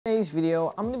In today's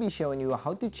video, I'm going to be showing you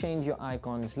how to change your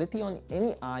icons literally on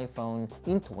any iPhone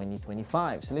in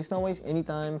 2025. So let's not waste any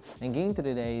time and get into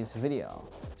today's video.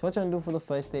 So what you want to do for the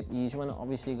first step is you want to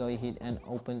obviously go ahead and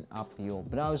open up your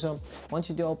browser. Once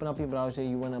you do open up your browser,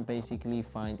 you want to basically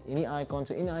find any icon.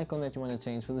 So any icon that you want to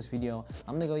change for this video,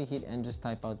 I'm going to go ahead and just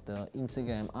type out the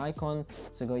Instagram icon.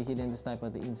 So go ahead and just type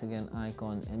out the Instagram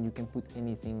icon and you can put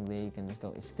anything there. You can just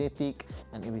go aesthetic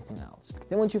and everything else.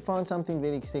 Then once you found something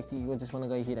very aesthetic, you just want to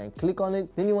go ahead and click on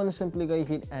it. Then you want to simply go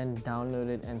ahead and download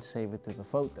it and save it to the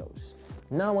photos.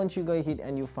 Now once you go ahead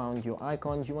and you found your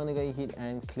icons, you want to go ahead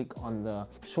and click on the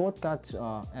shortcuts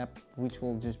app, which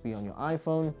will just be on your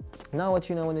iPhone. Now what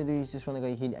you now want to do is just want to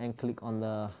go ahead and click on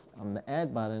the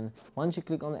add button. Once you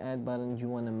click on the add button, you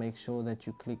want to make sure that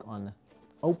you click on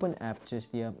open app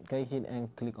just here. Go ahead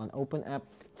and click on open app.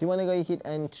 If you want to go ahead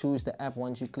and choose the app,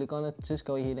 once you click on it, just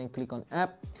go ahead and click on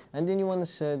app, and then you want to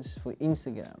search for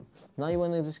Instagram. Now you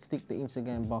want to just tick the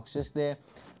Instagram box just there.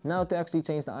 Now to actually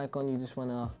change the icon, you just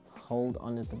want to hold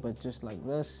on it a bit just like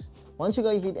this. Once you go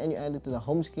ahead and you add it to the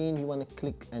home screen, you want to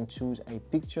click and choose a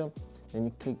picture. Then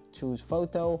you click choose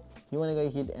photo. You want to go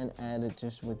ahead and add it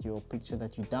just with your picture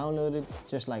that you downloaded,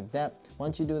 just like that.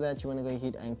 Once you do that, you want to go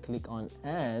ahead and click on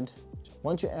add.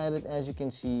 Once you add it, as you can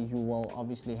see, you will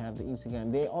obviously have the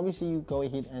Instagram there. Obviously you go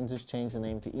ahead and just change the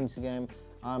name to Instagram.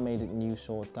 I made it new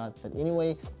shortcut, but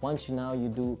anyway, once you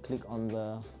do click on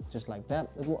the just like that,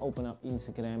 it will open up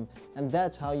Instagram, and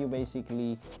that's how you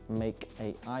basically make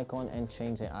a icon and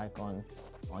change the icon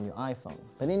on your iPhone.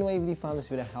 But anyway, if you found this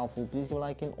video helpful, please give a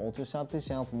like and also subscribe to the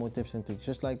channel for more tips and tricks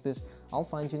just like this. I'll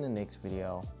find you in the next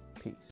video. Peace.